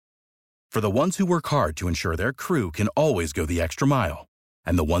For the ones who work hard to ensure their crew can always go the extra mile,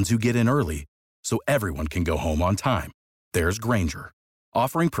 and the ones who get in early so everyone can go home on time, there's Grainger,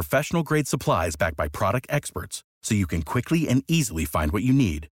 offering professional-grade supplies backed by product experts so you can quickly and easily find what you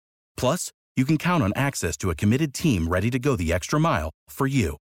need. Plus, you can count on access to a committed team ready to go the extra mile for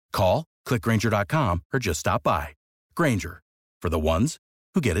you. Call, click Grainger.com, or just stop by. Grainger, for the ones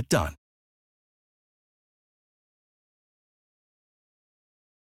who get it done.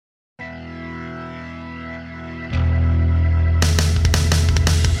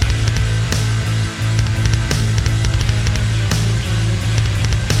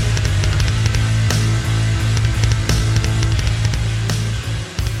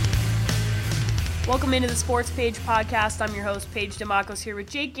 Welcome into the Sports Page podcast. I'm your host, Paige Demacos, here with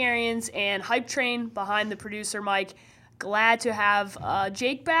Jake Arians and Hype Train behind the producer, Mike. Glad to have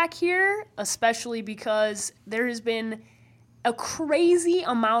Jake back here, especially because there has been a crazy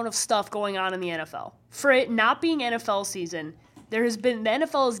amount of stuff going on in the NFL. For it not being NFL season, the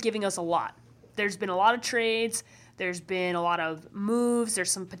NFL is giving us a lot. There's been a lot of trades. There's been a lot of moves.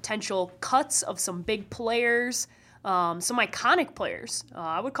 There's some potential cuts of some big players. Some iconic players.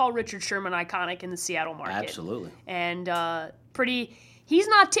 I would call Richard Sherman iconic in the Seattle market. Absolutely. And he's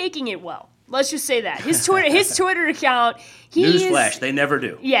not taking it well. Let's just say that. His Twitter account, Newsflash, they never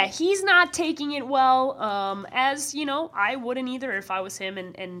do. Yeah, he's not taking it well. As, you know, I wouldn't either if I was him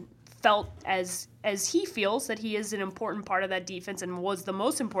and felt as he feels that he is an important part of that defense and was the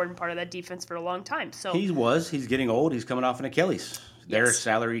most important part of that defense for a long time. So He's getting old. He's coming off an Achilles. Yes. Their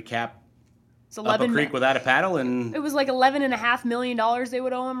salary cap it's up a creek without a paddle, and it was like $11.5 million they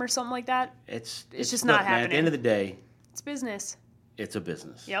would owe him or something like that. It's just not happening. At the end of the day, it's business. It's a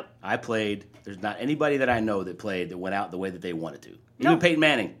business. Yep. I played. There's not anybody that I know that played that went out the way that they wanted to. No. Even Peyton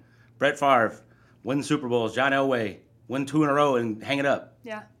Manning, Brett Favre, win Super Bowls, John Elway, win 2 in a row and hang it up.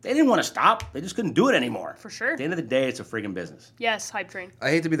 Yeah. They didn't want to stop. They just couldn't do it anymore. For sure. At the end of the day, it's a freaking business. Yes, Hype Train. I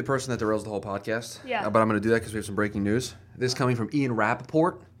hate to be the person that derails the whole podcast, Yeah. but I'm going to do that because we have some breaking news. This is coming from Ian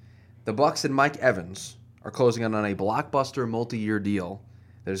Rappaport. The Bucs and Mike Evans are closing in on a blockbuster multi-year deal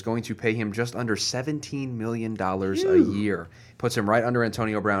that is going to pay him just under $17 million a year. Puts him right under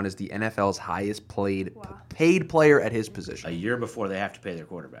Antonio Brown as the NFL's highest paid player at his position. A year before they have to pay their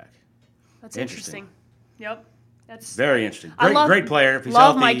quarterback. That's interesting. Yep. That's very interesting. Great player. If he's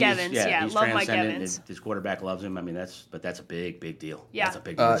love healthy, Mike Evans. He's love Mike transcendent. Evans. His quarterback loves him. I mean, that's a big deal. Yeah. That's a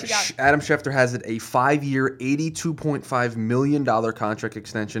big deal. Adam Schefter has it a 5-year, $82.5 million contract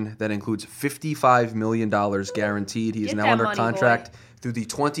extension that includes $55 million guaranteed. He is now under contract through the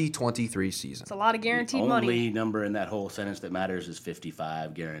 2023 season. It's a lot of guaranteed money. The only number in that whole sentence that matters is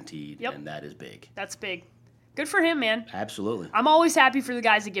 55 guaranteed, and that is big. That's big. Good for him, man. Absolutely. I'm always happy for the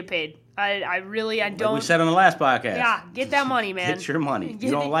guys that get paid. I don't. Like we said on the last podcast. Yeah, get that money, man. Get your money. If you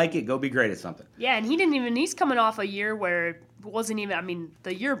don't like it, go be great at something. Yeah, and he's coming off a year where it wasn't even, I mean,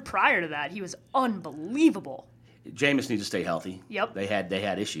 the year prior to that, he was unbelievable. Jameis needs to stay healthy. Yep. They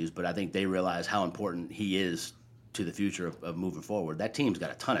had issues, but I think they realize how important he is to the future of moving forward. That team's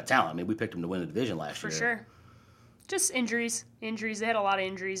got a ton of talent. I mean, we picked him to win the division last year. For sure. Just injuries. They had a lot of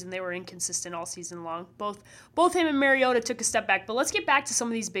injuries, and they were inconsistent all season long. Both him and Mariota took a step back. But let's get back to some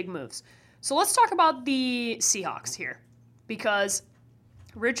of these big moves. So let's talk about the Seahawks here, because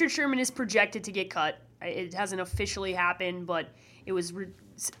Richard Sherman is projected to get cut. It hasn't officially happened, but it was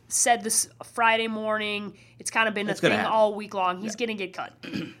said this Friday morning. It's kind of been a thing all week long. He's going to get cut.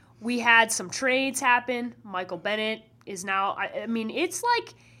 We had some trades happen. Michael Bennett is now, I mean,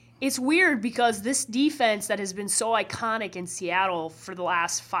 it's weird because this defense that has been so iconic in Seattle for the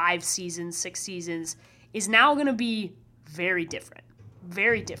last 5 seasons, 6 seasons, is now going to be very different.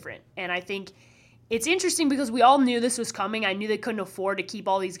 Very different. And I think it's interesting because we all knew this was coming. I knew they couldn't afford to keep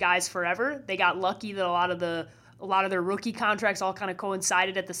all these guys forever. They got lucky that a lot of their rookie contracts all kind of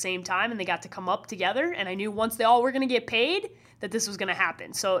coincided at the same time, and they got to come up together. And I knew once they all were going to get paid that this was going to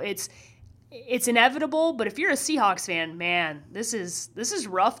happen. So it's inevitable, but if you're a Seahawks fan, man, this is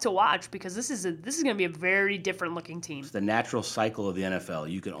rough to watch because this is going to be a very different looking team. It's the natural cycle of the NFL.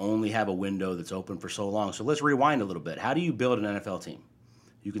 You can only have a window that's open for so long. So let's rewind a little bit. How do you build an NFL team?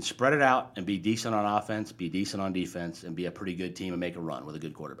 You can spread it out and be decent on offense, be decent on defense, and be a pretty good team and make a run with a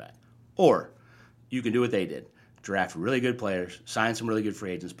good quarterback. Or you can do what they did. Draft really good players, sign some really good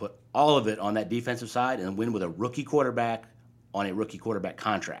free agents, put all of it on that defensive side, and win with a rookie quarterback on a rookie quarterback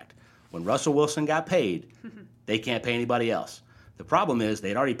contract. When Russell Wilson got paid, they can't pay anybody else. The problem is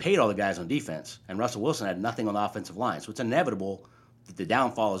they'd already paid all the guys on defense, and Russell Wilson had nothing on the offensive line. So it's inevitable that the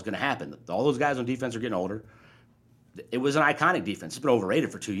downfall is going to happen. All those guys on defense are getting older. It was an iconic defense. It's been overrated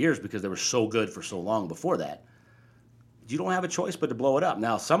for 2 years because they were so good for so long before that. you don't have a choice but to blow it up.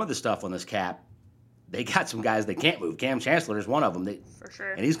 Now, some of the stuff on this cap, they got some guys they can't move. Cam Chancellor is one of them. For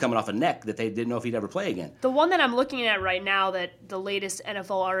sure. And he's coming off a neck that they didn't know if he'd ever play again. The one that I'm looking at right now that the latest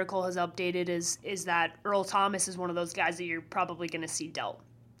NFL article has updated is that Earl Thomas is one of those guys that you're probably going to see dealt,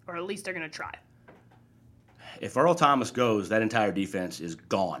 or at least they're going to try. If Earl Thomas goes, that entire defense is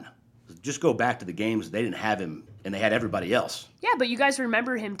gone. Just go back to the games. They didn't have him, and they had everybody else. Yeah, but you guys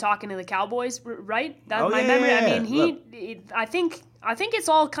remember him talking to the Cowboys, right? That Oh, my yeah, memory. yeah, I mean, Look. I think it's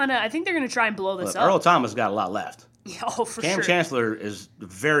all kind of. I think they're going to try and blow this up. Earl Thomas got a lot left. Yeah, oh, for Cam sure. Chancellor is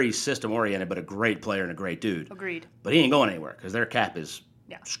very system-oriented, but a great player and a great dude. Agreed. But he ain't going anywhere because their cap is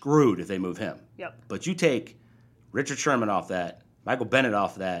screwed if they move him. Yep. But you take Richard Sherman off that, Michael Bennett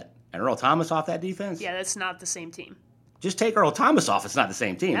off that, and Earl Thomas off that defense. Yeah, that's not the same team. Just take Earl Thomas off. It's not the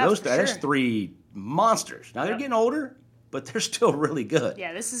same team. Yeah, That's sure. 3 monsters. Now they're getting older, but they're still really good.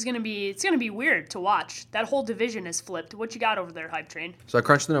 Yeah, this is it's gonna be weird to watch. That whole division is flipped. What you got over there, Hype Train? So I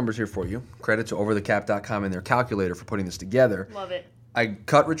crunched the numbers here for you. Credit to overthecap.com and their calculator for putting this together. Love it. I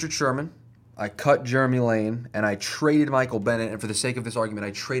cut Richard Sherman, I cut Jeremy Lane, and I traded Michael Bennett. And for the sake of this argument,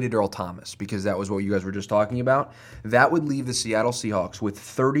 I traded Earl Thomas because that was what you guys were just talking about. That would leave the Seattle Seahawks with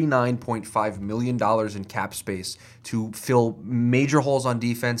 $39.5 million in cap space to fill major holes on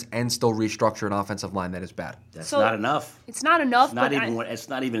defense and still restructure an offensive line that is bad. That's not enough. It's not enough. It's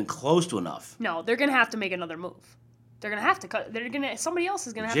not even close to enough. No, they're gonna have to make another move. They're gonna have to cut. Somebody else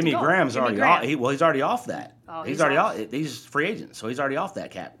is gonna have Jimmy to go. Graham's Jimmy already Graham. off. He's already off that. Oh, he's he's already off. off. He's free agent, so he's already off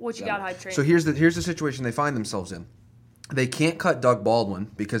that cap. What you got, Hype Train? So here's the situation they find themselves in. They can't cut Doug Baldwin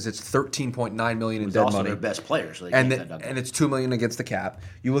because it's $13.9 million in He's dead also money. their best player, so they And, can't cut Doug. and it's $2 million against the cap.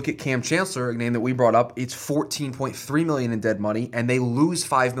 You look at Cam Chancellor, a name that we brought up. It's $14.3 million in dead money, and they lose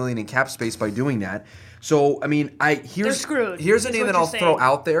 $5 million in cap space by doing that. So I mean, They're screwed. Here's a is name what that I'll you're throw saying.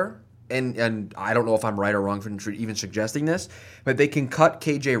 out there, and I don't know if I'm right or wrong for even suggesting this, but they can cut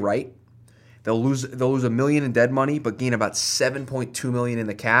KJ Wright. They'll lose $1 million in dead money, but gain about $7.2 million in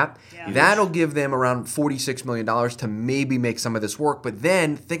the cap. Yeah. That'll give them around $46 million to maybe make some of this work. But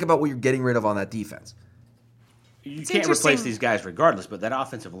then think about what you're getting rid of on that defense. You It's can't replace interesting. these guys regardless, but that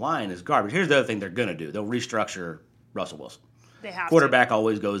offensive line is garbage. Here's the other thing they're going to do. They'll restructure Russell Wilson. They have Quarterback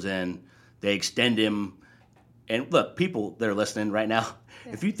always goes in. They extend him. And look, people that are listening right now,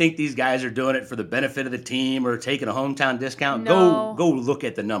 if you think these guys are doing it for the benefit of the team or taking a hometown discount, No. go look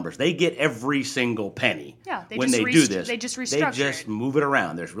at the numbers. They get every single penny Yeah, they when just they do this. they just They restructure just it. move it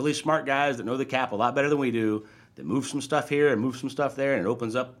around. There's really smart guys that know the cap a lot better than we do that move some stuff here and move some stuff there, and it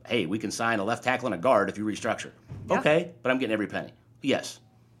opens up, hey, we can sign a left tackle and a guard if you restructure. Yeah. Okay, but I'm getting every penny. Yes.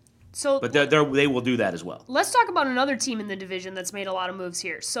 So But they will do that as well. let's talk about another team in the division that's made a lot of moves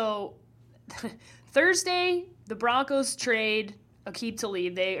here. So Thursday, the Broncos trade Aqib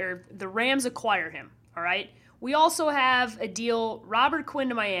Talib. The Rams acquire him. All right. We also have a deal: Robert Quinn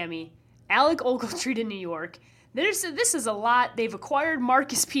to Miami, Alec Ogletree to New York. This is a lot. They've acquired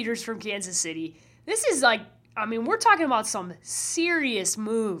Marcus Peters from Kansas City. This is we're talking about some serious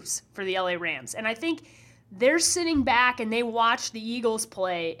moves for the LA Rams, and I think they're sitting back and they watch the Eagles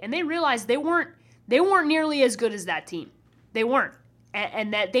play, and they realize they weren't nearly as good as that team. They weren't,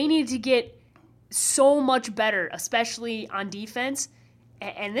 and that they need to get so much better, especially on defense.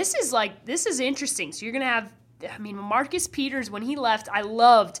 And this is interesting. So you're gonna have, Marcus Peters when he left, I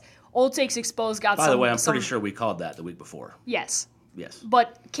loved Old Takes Exposed. By the way, I'm pretty sure we called that the week before. Yes. Yes.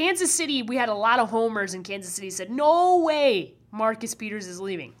 But Kansas City, we had a lot of homers in Kansas City said, no way Marcus Peters is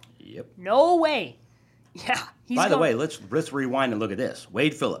leaving. Yep. No way. Yeah. By the way, let's rewind and look at this.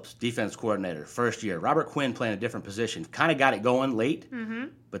 Wade Phillips, defense coordinator, first year. Robert Quinn playing a different position. Kind of got it going late,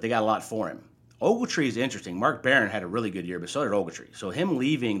 but they got a lot for him. Ogletree is interesting. Mark Barron had a really good year, but so did Ogletree. So him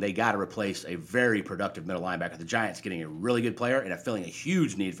leaving, they got to replace a very productive middle linebacker. The Giants getting a really good player and filling a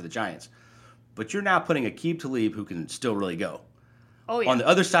huge need for the Giants. But you're now putting Aqib Talib, who can still really go, Oh, yeah. on the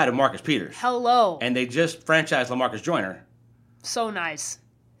other side of Marcus Peters. Hello. And they just franchised LaMarcus Joyner. So nice.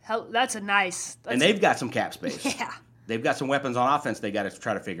 That's a nice. And they've got some cap space. Yeah. They've got some weapons on offense they got to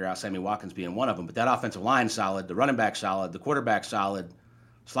try to figure out, Sammy Watkins being one of them. But that offensive line's solid, the running back solid, the quarterback solid,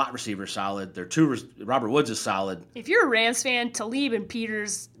 slot receiver solid. Their Robert Woods is solid. If you're a Rams fan, Talib and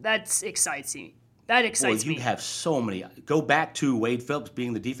Peters, that excites me. That excites Boy, you me. have so many. Go back to Wade Phillips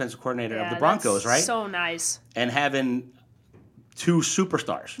being the defensive coordinator of Yeah, the Broncos, that's right? So nice. And having two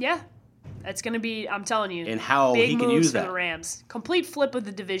superstars. Yeah. It's going to be, I'm telling you, and how big he can moves use for that. the Rams. Complete flip of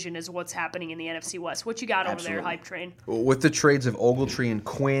the division is what's happening in the NFC West. What you got over there, Hype Train? With the trades of Ogletree and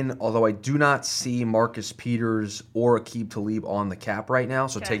Quinn, although I do not see Marcus Peters or Aqib Talib on the cap right now,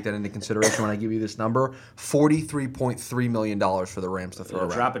 so take that into consideration when I give you this number. $43.3 million for the Rams to throw around.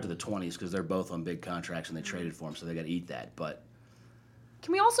 Drop it to the 20s because they're both on big contracts and they traded for him, so they got to eat that. But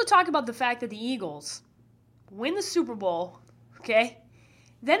can we also talk about the fact that the Eagles win the Super Bowl, okay?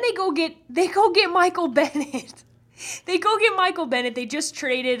 Then they go get Michael Bennett. They go get Michael Bennett. They just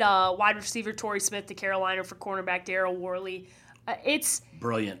traded wide receiver Torrey Smith to Carolina for cornerback Darryl Worley. It's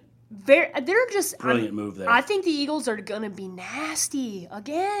brilliant. they're just Brilliant move there. I think the Eagles are gonna be nasty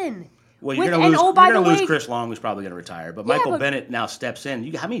again. Well, you're going to lose Chris Long, who's probably going to retire. But Michael Bennett now steps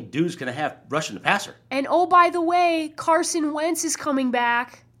in. How many dudes can I have rushing the passer? And oh, by the way, Carson Wentz is coming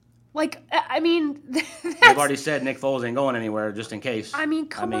back. Like, I mean, they've already said Nick Foles ain't going anywhere, just in case. I mean,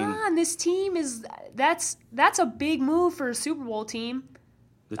 come on, this team is that's a big move for a Super Bowl team.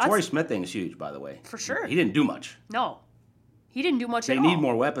 The Torrey Smith thing is huge, by the way. For sure. He didn't do much. No, he didn't do much at all. They need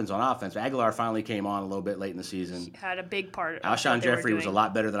more weapons on offense. Aguilar finally came on a little bit late in the season. He had a big part. Alshon Jeffrey was a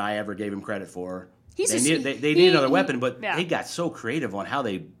lot better than I ever gave him credit for. They need another weapon, but they got so creative on how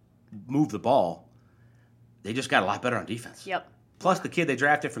they moved the ball. They just got a lot better on defense. Yep. Plus, the kid they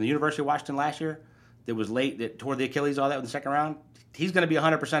drafted from the University of Washington last year that was late, that tore the Achilles, all that in the second round, he's going to be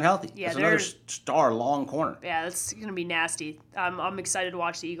 100% healthy. Yeah, that's another star long corner. Yeah, that's going to be nasty. I'm excited to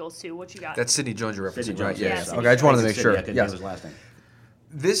watch the Eagles, too. What you got? That's Sidney Jones you're referencing, right? Yes. Okay, I just wanted to make sure. I couldn't think of his last name.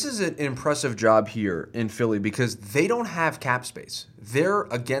 This is an impressive job here in Philly because they don't have cap space. They're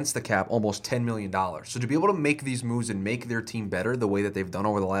against the cap almost $10 million. So to be able to make these moves and make their team better the way that they've done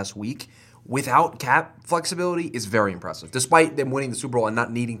over the last week without cap flexibility is very impressive, despite them winning the Super Bowl and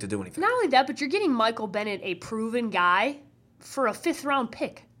not needing to do anything. Not only that, but you're getting Michael Bennett, a proven guy, for a fifth-round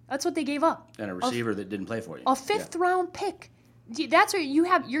pick. That's what they gave up. And a receiver that didn't play for you. A fifth-round pick. That's what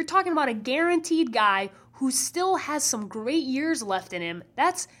you're talking about, a guaranteed guy who still has some great years left in him.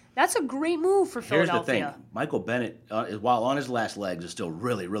 That's a great move for Philadelphia. Here's the thing. Michael Bennett, while on his last legs, is still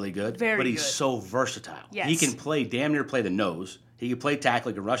really, really good. But he's so versatile. Yes. He can damn near play the nose. He can play tackle.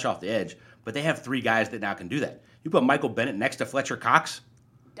 He can rush off the edge. But they have three guys that now can do that. You put Michael Bennett next to Fletcher Cox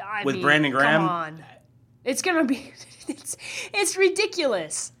with Brandon Graham. Come on. It's going to be – it's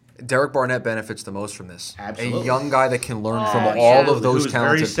ridiculous. Derek Barnett benefits the most from this. Absolutely. A young guy that can learn from all of those talented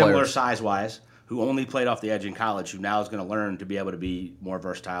players. Who's very similar size-wise, who only played off the edge in college, who now is going to learn to be able to be more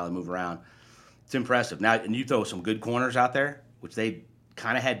versatile and move around. It's impressive. Now, and you throw some good corners out there, which they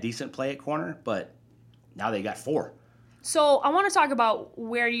kind of had decent play at corner, but now they got four. So I want to talk about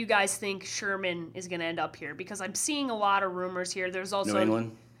where you guys think Sherman is going to end up here, because I'm seeing a lot of rumors here. There's also New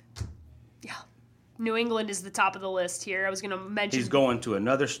England. Yeah, New England is the top of the list here. I was going to mention he's going to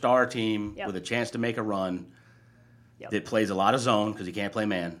another star team with a chance to make a run that plays a lot of zone because he can't play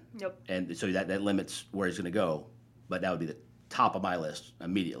man. Yep. And so that limits where he's going to go. But that would be the top of my list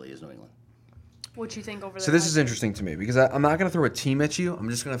immediately is New England. What you think over there? So this is interesting to me because I'm not going to throw a team at you. I'm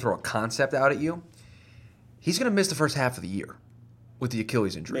just going to throw a concept out at you. He's going to miss the first half of the year with the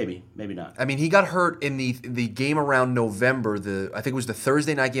Achilles injury. Maybe, maybe not. I mean, he got hurt in the game around November. I think it was the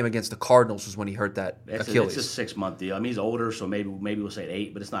Thursday night game against the Cardinals was when he hurt that Achilles. It's a 6-month deal. I mean, he's older, so maybe we'll say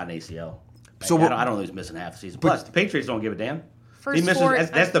 8, but it's not an ACL. So I don't know he's missing half the season. Plus, the Patriots don't give a damn.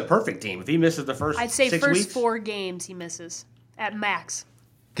 That's the perfect team. If he misses the first 6 weeks. I'd say first 4 games he misses at max.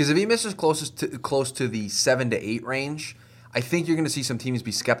 Because if he misses close to the 7 to 8 range, I think you're going to see some teams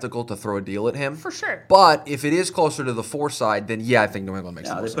be skeptical to throw a deal at him. For sure. But if it is closer to the 4 side, then I think New England makes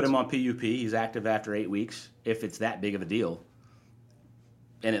the most sense. They put him on PUP. He's active after 8 weeks, if it's that big of a deal.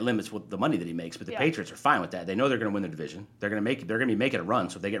 And it limits the money that he makes. But the Patriots are fine with that. They know they're going to win the division. They're going to be making a run.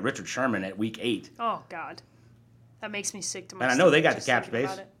 So if they get Richard Sherman at week 8. Oh, God. That makes me sick to my stomach. And I know they got the cap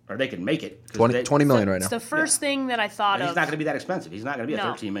space, or they can make it. $20 million right now. It's the first thing that I thought of. He's not going to be that expensive. He's not going to be a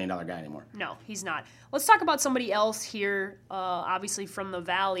 $13 million guy anymore. No, he's not. Let's talk about somebody else here, obviously from the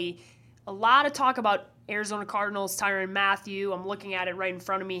Valley. A lot of talk about Arizona Cardinals, Tyrann Mathieu. I'm looking at it right in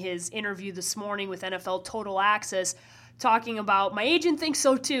front of me, his interview this morning with NFL Total Access, talking about, my agent thinks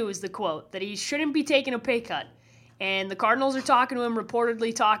so too, is the quote, that he shouldn't be taking a pay cut. And the Cardinals are talking to him,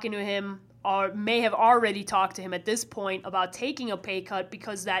 reportedly talking to him, or may have already talked to him at this point about taking a pay cut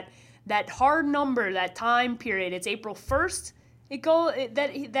because that hard number, that time period, it's April 1st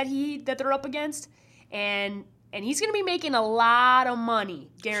that they're up against, and he's going to be making a lot of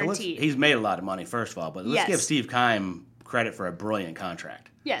money, guaranteed. So he's made a lot of money, first of all, but let's give Steve Keim credit for a brilliant contract.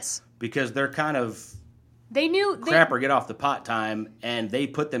 Yes. Because they're kind of They knew crap or get off the pot time, and they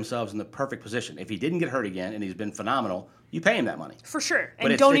put themselves in the perfect position. If he didn't get hurt again, and he's been phenomenal, you pay him that money. For sure.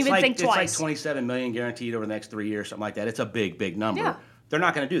 But And don't even think twice. It's like $27 million guaranteed over the next 3 years, something like that. It's a big, big number. Yeah. They're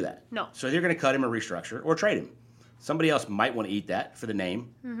not going to do that. No. So they're going to cut him or restructure or trade him. Somebody else might want to eat that for the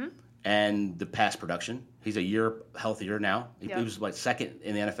name and the pass production. He's a year healthier now. He was like second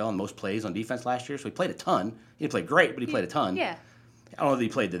in the NFL in most plays on defense last year, so he played a ton. He didn't play great, but he played a ton. Yeah. I don't know that he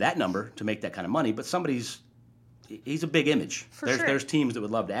played to that number to make that kind of money, but he's a big image. There's teams that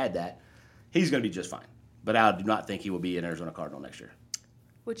would love to add that. He's going to be just fine. But I do not think he will be an Arizona Cardinal next year.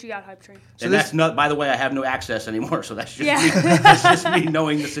 What you got, Hype Train? And that's not, by the way, I have no access anymore, so that's just me. That's just me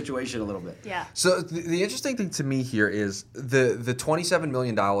knowing the situation a little bit. Yeah. So the interesting thing to me here is the $27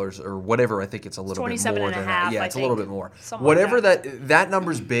 million or whatever. I think it's a little bit more than that. Yeah, it's a little bit more. Whatever that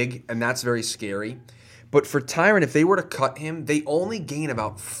number's big, and that's very scary. But for Tyrann, if they were to cut him, they only gain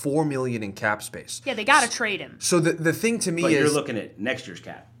about $4 million in cap space. Yeah, they got to trade him. So the thing to me but is you're looking at next year's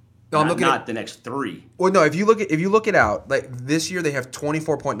cap. No, I'm looking not at the next 3. Well, no. If you look it out, like this year they have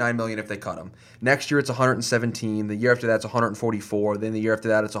 $24.9 million if they cut him. Next year it's 117. The year after that's 144. Then the year after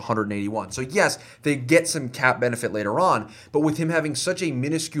that it's 181. So yes, they get some cap benefit later on. But with him having such a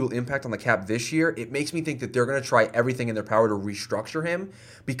minuscule impact on the cap this year, it makes me think that they're going to try everything in their power to restructure him.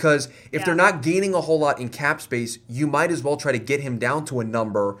 Because if they're not gaining a whole lot in cap space, you might as well try to get him down to a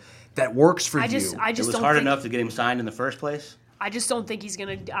number that works for you. It was hard enough to get him signed in the first place. I just don't think he's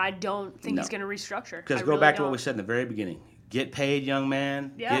gonna. I don't think he's gonna restructure. Because go back to what we said in the very beginning: get paid, young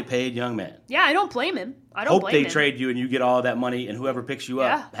man. Yeah. Get paid, young man. Yeah, I don't blame him. Hope they trade you and you get all of that money, and whoever picks you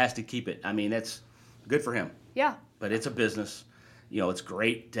up has to keep it. I mean, that's good for him. Yeah. But it's a business. It's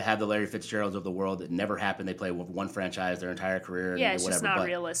great to have the Larry Fitzgeralds of the world. That never happened. They play with one franchise their entire career. Yeah, and it's whatever. just not but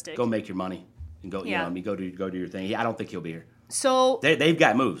realistic. Go make your money and go. Go do your thing. I don't think he'll be here. So they've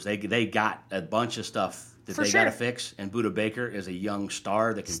got moves. They got a bunch of stuff that they got to fix, and Budda Baker is a young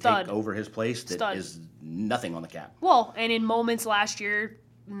star that can take over his place that is nothing on the cap. Well, and in moments last year,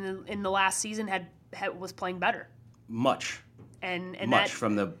 in the last season, was playing better. Much. And much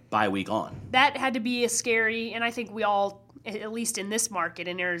from the bye week on. That had to be a scary, and I think we all, at least in this market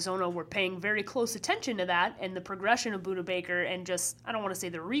in Arizona, were paying very close attention to that and the progression of Budda Baker and just, I don't want to say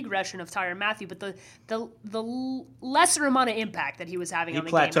the regression of Tyrann Mathieu, but the lesser amount of impact that he was having on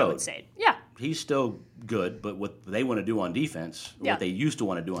the game, I would say. Yeah. He's still good, but what they want to do on defense, what they used to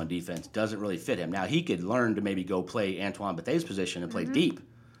want to do on defense, doesn't really fit him. Now, he could learn to maybe go play Antoine Bethe's position and play deep.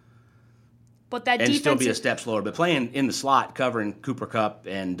 But that and still be a step slower. But playing in the slot, covering Cooper Kupp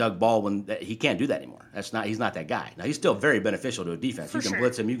and Doug Baldwin, he can't do that anymore. He's not that guy. Now, he's still very beneficial to a defense. You can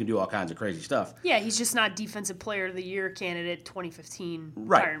blitz him. You can do all kinds of crazy stuff. Yeah, he's just not Defensive Player of the Year candidate 2015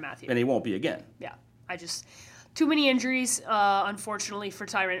 Tyrann Mathieu. And he won't be again. Yeah, too many injuries, unfortunately, for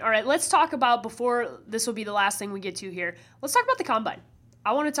Tyrann. All right, let's talk about, before this will be the last thing we get to here, let's talk about the Combine.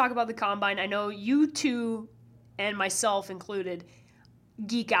 I want to talk about the Combine. I know you two, and myself included,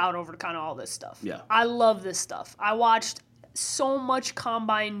 geek out over kind of all this stuff. Yeah. I love this stuff. I watched so much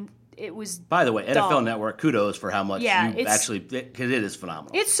Combine. It was By the way, dumb. NFL Network, kudos for how much you actually, because it is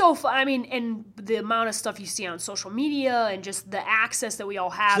phenomenal. It's so fun. I mean, and the amount of stuff you see on social media and just the access that we all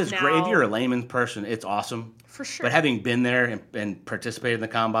have it's now. Great. If you're a layman person, it's awesome. For sure. But having been there and participated in the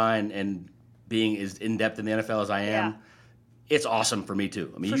Combine and being as in-depth in the NFL as I am, it's awesome for me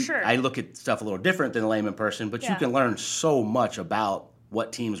too. I mean, I look at stuff a little different than a layman person, but you can learn so much about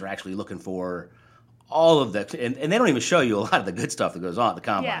what teams are actually looking for, all of that. And they don't even show you a lot of the good stuff that goes on at the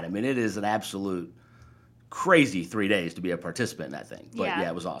Combine. Yeah. I mean, it is an absolute crazy 3 days to be a participant in that thing. But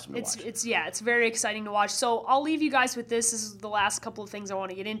it was awesome to watch. It's very exciting to watch. So I'll leave you guys with this. This is the last couple of things I want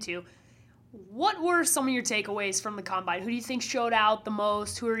to get into. What were some of your takeaways from the Combine? Who do you think showed out the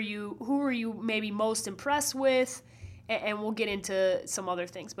most? Who are you maybe most impressed with? And we'll get into some other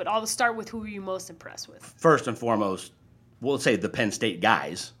things. But I'll start with who are you most impressed with? First and foremost, we'll say the Penn State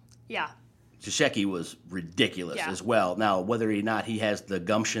guys. Yeah. Krzyzewski was ridiculous as well. Now, whether or not he has the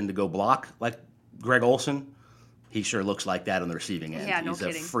gumption to go block like Greg Olsen, he sure looks like that on the receiving end. Yeah, He's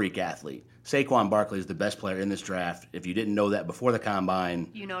a freak athlete. Saquon Barkley is the best player in this draft. If you didn't know that before the Combine,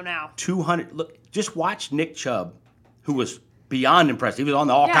 you know now. 200. Look, just watch Nick Chubb, who was beyond impressive. He was on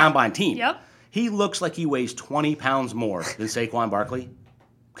the All-Combine team. Yep. He looks like he weighs 20 pounds more than Saquon Barkley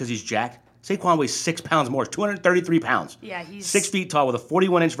because he's jacked. Saquon weighs 6 pounds more, 233 pounds. Yeah, he's 6 feet tall with a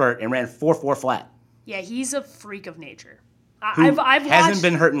 41-inch vert and ran 4.4 flat. Yeah, he's a freak of nature. Who hasn't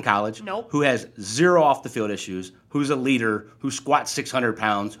been hurt in college. Nope. Who has zero off-the-field issues. Who's a leader. Who squats 600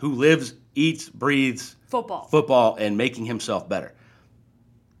 pounds. Who lives, eats, breathes football, and making himself better.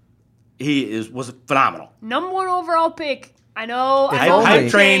 He was phenomenal. Number 1 overall pick. I know.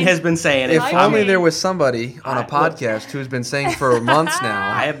 Hype Train has been saying it. If Hype only Train. there was somebody on a podcast who's been saying for months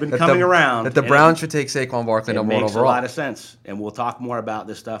now. I have been coming around. That the Browns should take Saquon Barkley It number one makes overall. a lot of sense. And we'll talk more about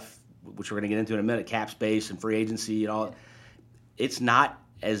this stuff, which we're going to get into in a minute, cap space and free agency and all. It's not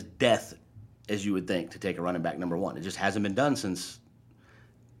as death as you would think to take a running back number one. It just hasn't been done since.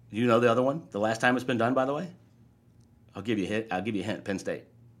 You know the other one? The last time it's been done, by the way? I'll give you a hint. Penn State.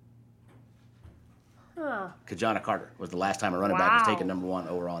 Kajana Carter was the last time a running back was taken number one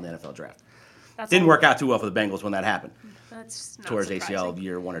overall in the NFL draft. Didn't work out too well for the Bengals when that happened. That's not Towards surprising. ACL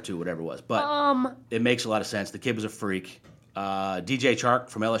year 1 or 2, whatever it was. But it makes a lot of sense. The kid was a freak. DJ Chark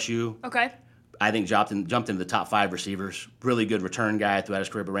from LSU. Okay. I think jumped into the top 5 receivers. Really good return guy throughout his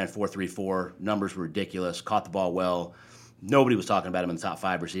career, but ran 4.34. Numbers were ridiculous. Caught the ball well. Nobody was talking about him in the top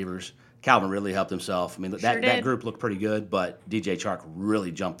 5 receivers. Calvin Ridley helped himself. I mean, that group looked pretty good, but DJ Chark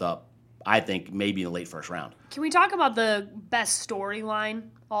really jumped up, I think, maybe in the late first round. Can we talk about the best storyline,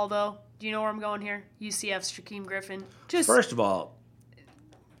 although? Do you know where I'm going here? UCF's Shaquem Griffin. First of all,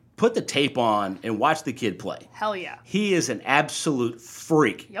 put the tape on and watch the kid play. Hell yeah. He is an absolute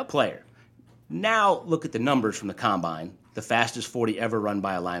freak player. Now look at the numbers from the combine. The fastest 40 ever run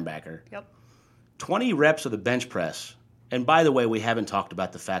by a linebacker. Yep. 20 reps of the bench press. And by the way, we haven't talked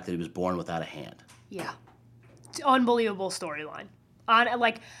about the fact that he was born without a hand. Yeah. It's unbelievable storyline.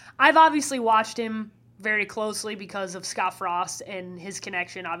 I've obviously watched him very closely because of Scott Frost and his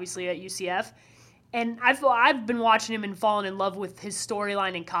connection, obviously, at UCF. And I've been watching him and fallen in love with his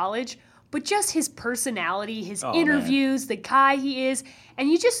storyline in college. But just his personality, his interviews, the guy he is, and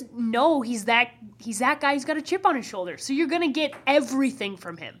you just know he's that guy who's got a chip on his shoulder. So you're gonna get everything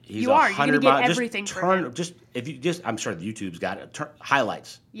from him. You're gonna get everything from him. I'm sure the YouTube's got it.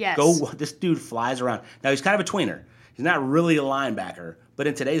 Highlights. Yes. This dude flies around. Now he's kind of a tweener. He's not really a linebacker, but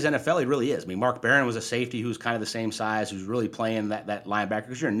in today's NFL he really is. I mean, Mark Barron was a safety who's kind of the same size, who's really playing that linebacker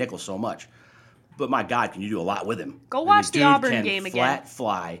because you're a nickel so much. But my God, can you do a lot with him? Go watch the Auburn game again. Flat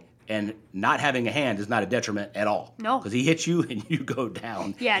fly. And not having a hand is not a detriment at all. No. Because he hits you and you go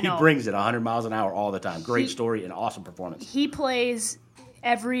down. Yeah, he brings it 100 miles an hour all the time. Great story and awesome performance. He plays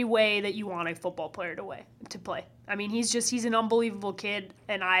every way that you want a football player to play. I mean, he's an unbelievable kid,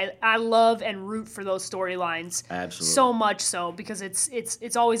 and I love and root for those storylines. Absolutely. So much so, because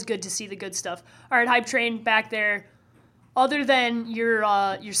it's always good to see the good stuff. All right, Hype Train back there. Other than your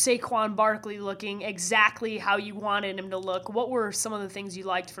Saquon Barkley looking exactly how you wanted him to look, what were some of the things you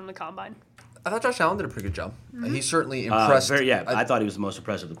liked from the combine? I thought Josh Allen did a pretty good job. Mm-hmm. He certainly impressed. I thought he was the most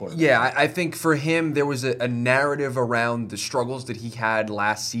impressive of the quarterback. Yeah, I think for him, there was a narrative around the struggles that he had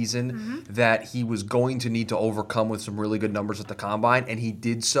last season that he was going to need to overcome with some really good numbers at the combine, and he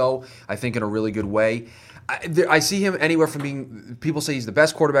did so, I think, in a really good way. I see him anywhere from being, people say he's the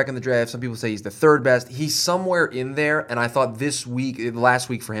best quarterback in the draft, some people say he's the third best. He's somewhere in there, and I thought last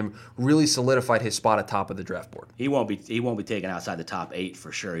week for him, really solidified his spot at top of the draft board. He won't be taken outside the top 8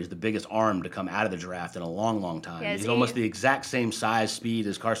 for sure. He's the biggest arm to come out of the draft in a long, long time. Yeah, he's almost the exact same size, speed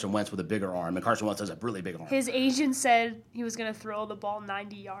as Carson Wentz with a bigger arm, and Carson Wentz has a really big arm. His agent said he was going to throw the ball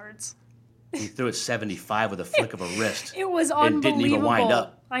 90 yards. He threw it 75 with a flick of a wrist. It was unbelievable. It didn't even wind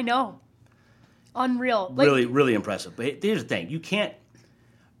up. I know. Unreal. Really, really impressive. But here's the thing. You can't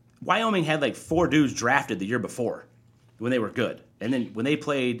 – Wyoming had 4 dudes drafted the year before when they were good. And then when they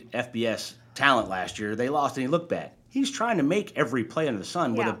played FBS talent last year, they lost and he looked bad. He's trying to make every play under the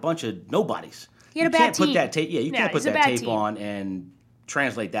sun with a bunch of nobodies. He had a bad team. Can't put that tape on and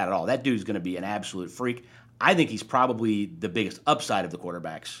translate that at all. That dude's going to be an absolute freak. I think he's probably the biggest upside of the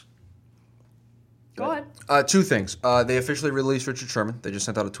quarterbacks. Go ahead. 2 things. They officially released Richard Sherman. They just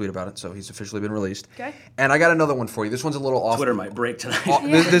sent out a tweet about it, so he's officially been released. Okay. And I got another one for you. This one's a little off. Twitter might break tonight.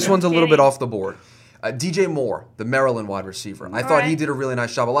 This one's a little bit off the board. DJ Moore, the Maryland wide receiver. I thought he did a really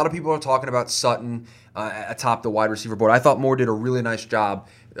nice job. A lot of people are talking about Sutton atop the wide receiver board. I thought Moore did a really nice job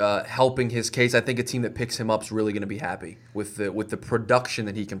helping his case. I think a team that picks him up is really going to be happy with the production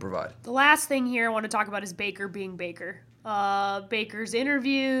that he can provide. The last thing here I want to talk about is Baker being Baker. Baker's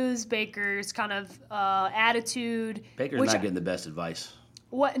interviews, Baker's kind of attitude. Baker's not getting the best advice.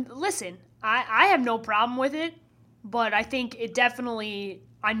 Listen, I have no problem with it, but I think it definitely,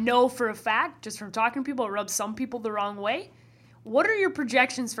 I know for a fact, just from talking to people, it rubs some people the wrong way. What are your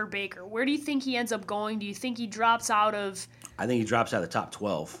projections for Baker? Where do you think he ends up going? Do you think he drops out of... I think he drops out of the top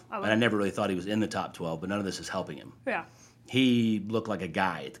 12. And I never really thought he was in the top 12, but none of this is helping him. Yeah. He looked like a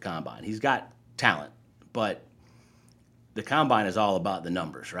guy at the Combine. He's got talent, but the Combine is all about the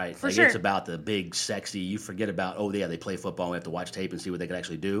numbers, right? For sure. It's about the big, sexy. You forget about, they play football and we have to watch tape and see what they can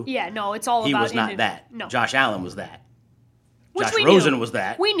actually do. Yeah, no, it's all he about... He was not that. No. Josh Allen was that. Which Josh Rosen was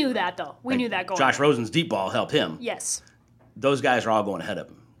that. We knew that, though. We knew that going Josh on. Rosen's deep ball helped him. Yes. those guys are all going ahead of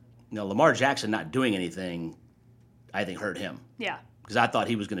him. Lamar Jackson not doing anything, I think, hurt him. Yeah. Because I thought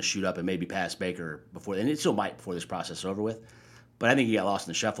he was going to shoot up and maybe pass Baker before, and it still might before this process is over with. But I think he got lost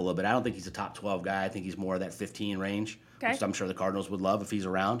in the shuffle a little bit. I don't think he's a top 12 guy. I think he's more of that 15 range, which I'm sure the Cardinals would love if he's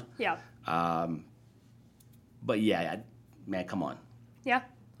around. Yeah. But yeah, man, come on. Yeah,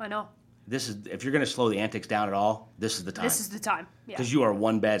 I know. If you're going to slow the antics down at all, this is the time. This is the time. Yeah. Because you are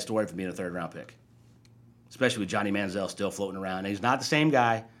one bad story from being a third-round pick, especially with Johnny Manziel still floating around. And he's not the same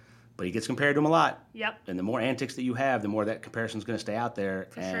guy, but he gets compared to him a lot. Yep. And the more antics that you have, the more that comparison's going to stay out there.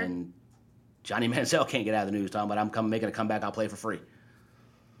 For and sure. Johnny Manziel can't get out of the news talking about making a comeback, I'll play for free.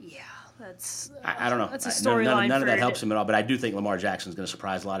 Yeah, that's I don't know. That's a storyline. None of that helps him at all. But I do think Lamar Jackson's going to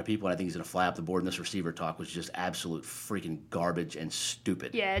surprise a lot of people, and I think he's going to fly up the board. And this receiver talk was just absolute freaking garbage and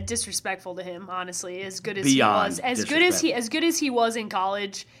stupid. Yeah, disrespectful to him. Honestly, as good as Beyond he was, as good as he was in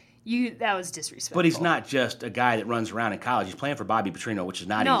college, that was disrespectful. But he's not just a guy that runs around in college. He's playing for Bobby Petrino, which is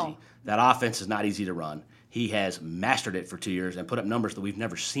not easy. That offense is not easy to run. He has mastered it for 2 years and put up numbers that we've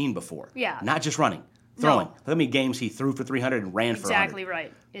never seen before. Yeah. Not just running, throwing. No. Look how many games he threw for 300 and ran for 100. Exactly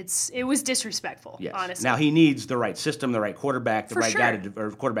right. It was disrespectful, yes. honestly. Now he needs the right system, the right quarterback, the right guy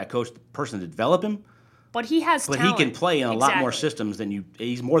or quarterback coach, the person to develop him. But he has talent. He can play in a lot more systems than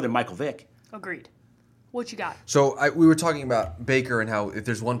he's more than Michael Vick. Agreed. What you got? So we were talking about Baker and how if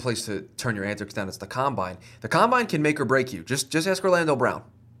there's one place to turn your antics down, it's the combine. The combine can make or break you. Just ask Orlando Brown,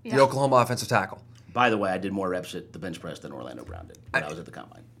 the Oklahoma offensive tackle. By the way, I did more reps at the bench press than Orlando Brown did when I was at the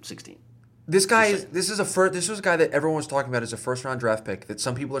combine, 16. This was a guy that everyone was talking about as a first-round draft pick that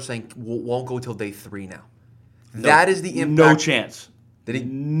some people are saying won't go till day 3 now. That is the impact. No chance.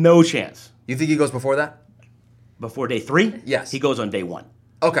 No chance. You think he goes before that? Before day 3? Yes. He goes on day 1.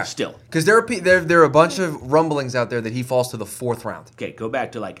 Okay. Still. Because there are a bunch of rumblings out there that he falls to the 4th round. Okay, go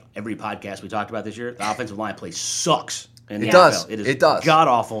back to like every podcast we talked about this year. The offensive line play sucks in the It NFL. does. It does.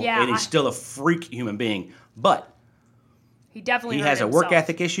 God-awful, and he's still a freak human being. But he definitely has a work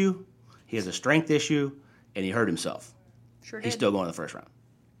ethic issue, he has a strength issue, and he hurt himself. Sure did. He's still going to the first round.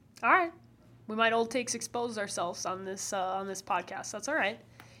 All right. We might old takes expose ourselves on this podcast. That's all right.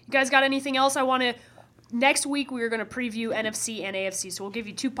 You guys got anything else? Next week we are going to preview NFC and AFC. So we'll give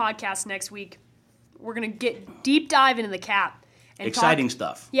you 2 podcasts next week. We're going to get deep dive into the cap. And exciting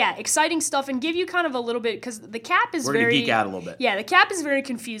stuff. Yeah, exciting stuff, and give you kind of a little bit, because the cap is We're going to geek out a little bit. Yeah, the cap is very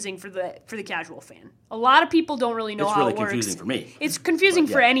confusing for the casual fan. A lot of people don't really know how it works. It's really confusing for me. It's confusing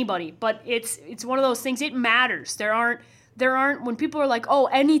for anybody, but it's one of those things. It matters. There aren't when people are like, oh,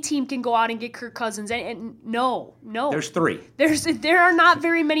 any team can go out and get Kirk Cousins, and no. There's 3. There are not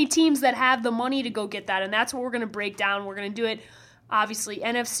very many teams that have the money to go get that, and that's what we're going to break down. We're going to do it. Obviously,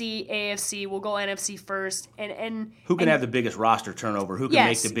 NFC, AFC, we'll go NFC first. And who can have the biggest roster turnover? Who can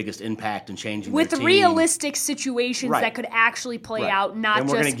make the biggest impact in changing with their team? realistic situations that could actually play out, not and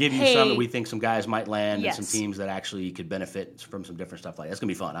just, we're going to give you some that we think some guys might land Yes. and some teams that actually could benefit from some different stuff like that. It's going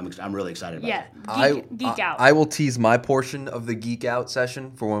to be fun. I'm really excited about it. Geek out. I will tease my portion of the geek out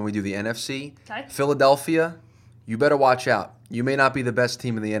session for when we do the NFC. Okay. Philadelphia, you better watch out. You may not be the best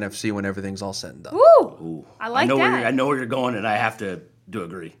team in the NFC when everything's all said and done. Ooh, I like that. I know where you're going, and I have to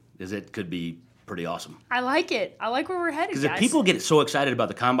agree, because it could be pretty awesome. I like it. I like where we're headed, Because if people get so excited about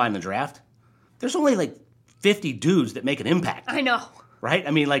the combine and the draft, there's only like 50 dudes that make an impact. I know. Right?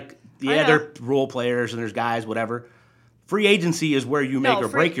 I mean, they're role players and there's guys, whatever. Free agency is where you make or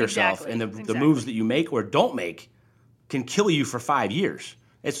break yourself, and the moves that you make or don't make can kill you for 5 years.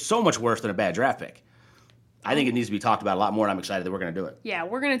 It's so much worse than a bad draft pick. I think it needs to be talked about a lot more, and I'm excited that we're going to do it. Yeah,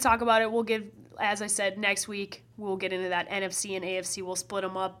 we're going to talk about it. We'll give, as I said, next week, we'll get into that NFC and AFC. We'll split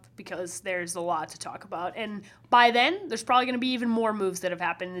them up because there's a lot to talk about. And by then, there's probably going to be even more moves that have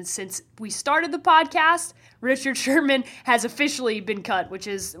happened. And since we started the podcast, Richard Sherman has officially been cut, which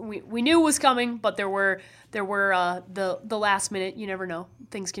is, we knew was coming, but there were the last minute, you never know.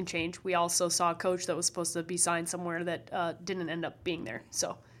 Things can change. We also saw a coach that was supposed to be signed somewhere that didn't end up being there.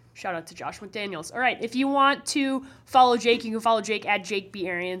 So shout out to Josh McDaniels. All right, if you want to follow Jake, you can follow Jake at Jake B.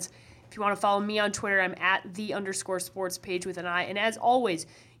 Arians. If you want to follow me on Twitter, I'm at _sports page with an I. And as always,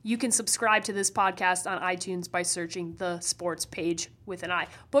 you can subscribe to this podcast on iTunes by searching the sports page with an I.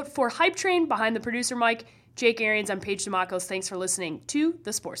 But for Hype Train, behind the producer mic, Jake Arians, I'm Paige DeMacos. Thanks for listening to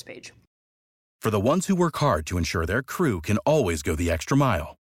the Sports Page. For the ones who work hard to ensure their crew can always go the extra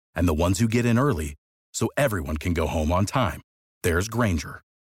mile, and the ones who get in early so everyone can go home on time, there's Grainger,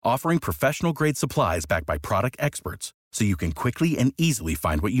 offering professional-grade supplies backed by product experts so you can quickly and easily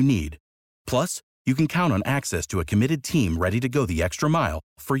find what you need. Plus, you can count on access to a committed team ready to go the extra mile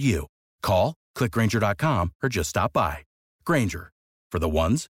for you. Call, click Grainger.com, or just stop by. Grainger, for the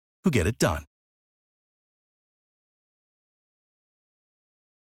ones who get it done.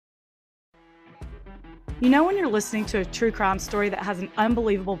 You know when you're listening to a true crime story that has an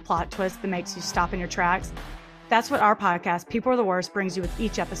unbelievable plot twist that makes you stop in your tracks? That's what our podcast, People Are the Worst, brings you with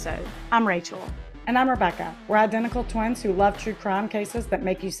each episode. I'm Rachel. And I'm Rebecca. We're identical twins who love true crime cases that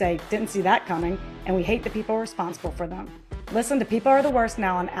make you say, didn't see that coming, and we hate the people responsible for them. Listen to People Are the Worst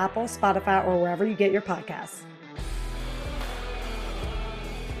now on Apple, Spotify, or wherever you get your podcasts.